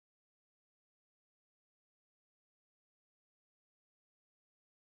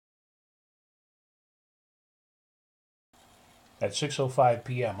At 6:05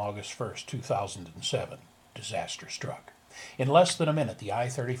 p.m. August 1st, 2007, disaster struck. In less than a minute, the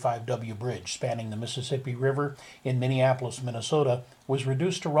I-35W bridge spanning the Mississippi River in Minneapolis, Minnesota, was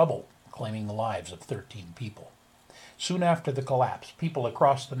reduced to rubble, claiming the lives of 13 people. Soon after the collapse, people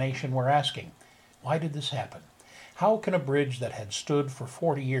across the nation were asking, why did this happen? How can a bridge that had stood for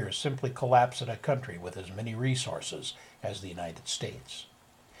 40 years simply collapse in a country with as many resources as the United States?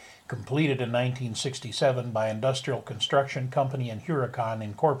 Completed in 1967 by Industrial Construction Company and Huracan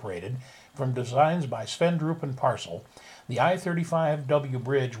Incorporated, from designs by Svendrup and Parcel, the I-35W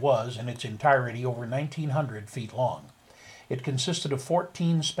bridge was, in its entirety, over 1,900 feet long. It consisted of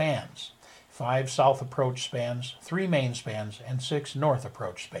 14 spans, 5 south approach spans, 3 main spans, and 6 north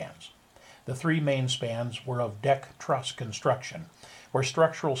approach spans. The 3 main spans were of deck truss construction, where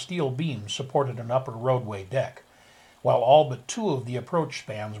structural steel beams supported an upper roadway deck, while all but 2 of the approach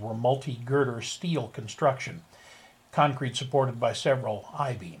spans were multi-girder steel construction, concrete supported by several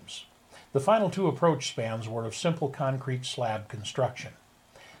I-beams. The final 2 approach spans were of simple concrete slab construction.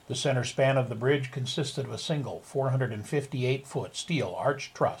 The center span of the bridge consisted of a single 458-foot steel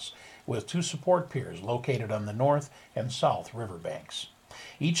arch truss with 2 support piers located on the north and south riverbanks.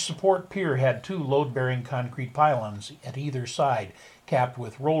 Each support pier had 2 load-bearing concrete pylons at either side, capped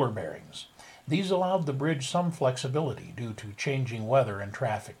with roller bearings. These allowed the bridge some flexibility due to changing weather and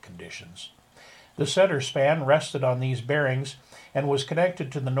traffic conditions. The center span rested on these bearings and was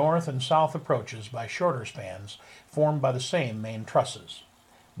connected to the north and south approaches by shorter spans formed by the same main trusses.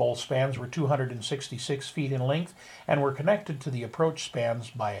 Both spans were 266 feet in length and were connected to the approach spans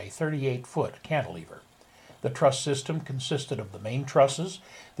by a 38-foot cantilever. The truss system consisted of the main trusses,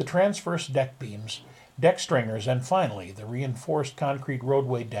 the transverse deck beams, deck stringers, and finally the reinforced concrete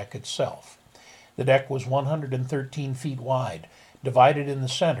roadway deck itself. The deck was 113 feet wide, divided in the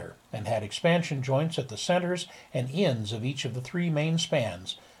center, and had expansion joints at the centers and ends of each of the 3 main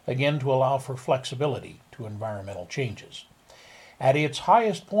spans, again to allow for flexibility to environmental changes. At its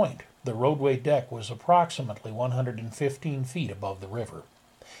highest point, the roadway deck was approximately 115 feet above the river.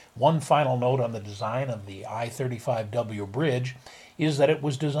 One final note on the design of the I-35W bridge is that it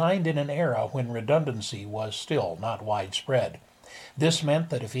was designed in an era when redundancy was still not widespread. This meant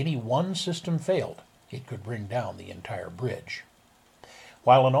that if any one system failed, it could bring down the entire bridge.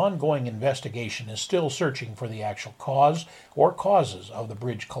 While an ongoing investigation is still searching for the actual cause or causes of the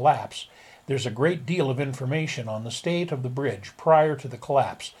bridge collapse, there's a great deal of information on the state of the bridge prior to the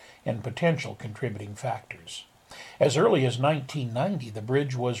collapse and potential contributing factors. As early as 1990, the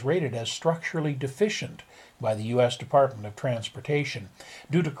bridge was rated as structurally deficient by the U.S. Department of Transportation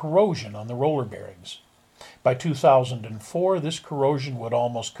due to corrosion on the roller bearings. By 2004, this corrosion would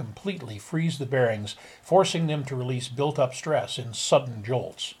almost completely freeze the bearings, forcing them to release built-up stress in sudden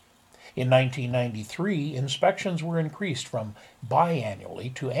jolts. In 1993, inspections were increased from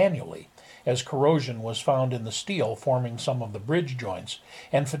biannually to annually, as corrosion was found in the steel forming some of the bridge joints,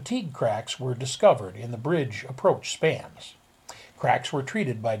 and fatigue cracks were discovered in the bridge approach spans. Cracks were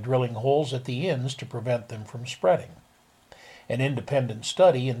treated by drilling holes at the ends to prevent them from spreading. An independent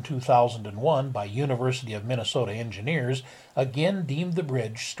study in 2001 by University of Minnesota engineers again deemed the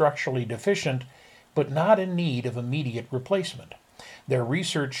bridge structurally deficient, but not in need of immediate replacement. Their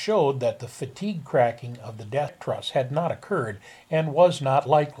research showed that the fatigue cracking of the deck truss had not occurred and was not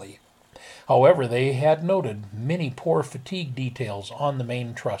likely. However, they had noted many poor fatigue details on the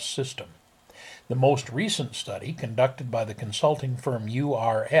main truss system. The most recent study, conducted by the consulting firm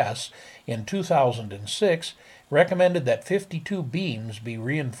URS in 2006, recommended that 52 beams be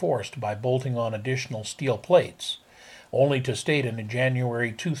reinforced by bolting on additional steel plates, only to state in a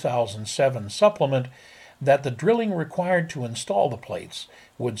January 2007 supplement that the drilling required to install the plates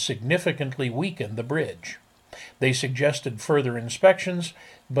would significantly weaken the bridge. They suggested further inspections,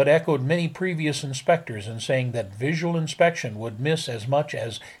 but echoed many previous inspectors in saying that visual inspection would miss as much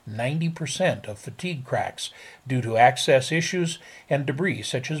as 90% of fatigue cracks due to access issues and debris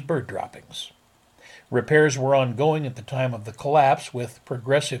such as bird droppings. Repairs were ongoing at the time of the collapse, with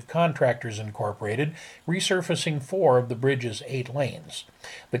Progressive Contractors Incorporated resurfacing 4 of the bridge's 8 lanes.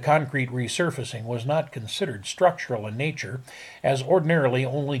 The concrete resurfacing was not considered structural in nature, as ordinarily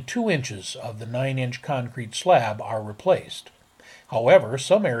only 2 inches of the 9-inch concrete slab are replaced. However,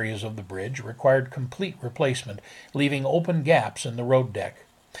 some areas of the bridge required complete replacement, leaving open gaps in the road deck.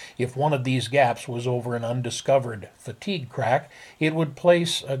 If one of these gaps was over an undiscovered fatigue crack, it would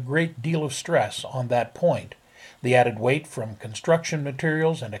place a great deal of stress on that point. The added weight from construction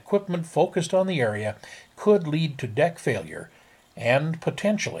materials and equipment focused on the area could lead to deck failure and,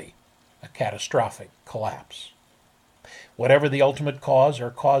 potentially, a catastrophic collapse. Whatever the ultimate cause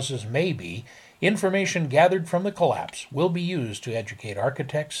or causes may be, Information gathered from the collapse will be used to educate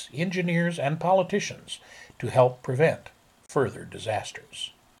architects, engineers, and politicians to help prevent further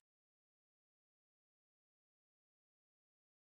disasters.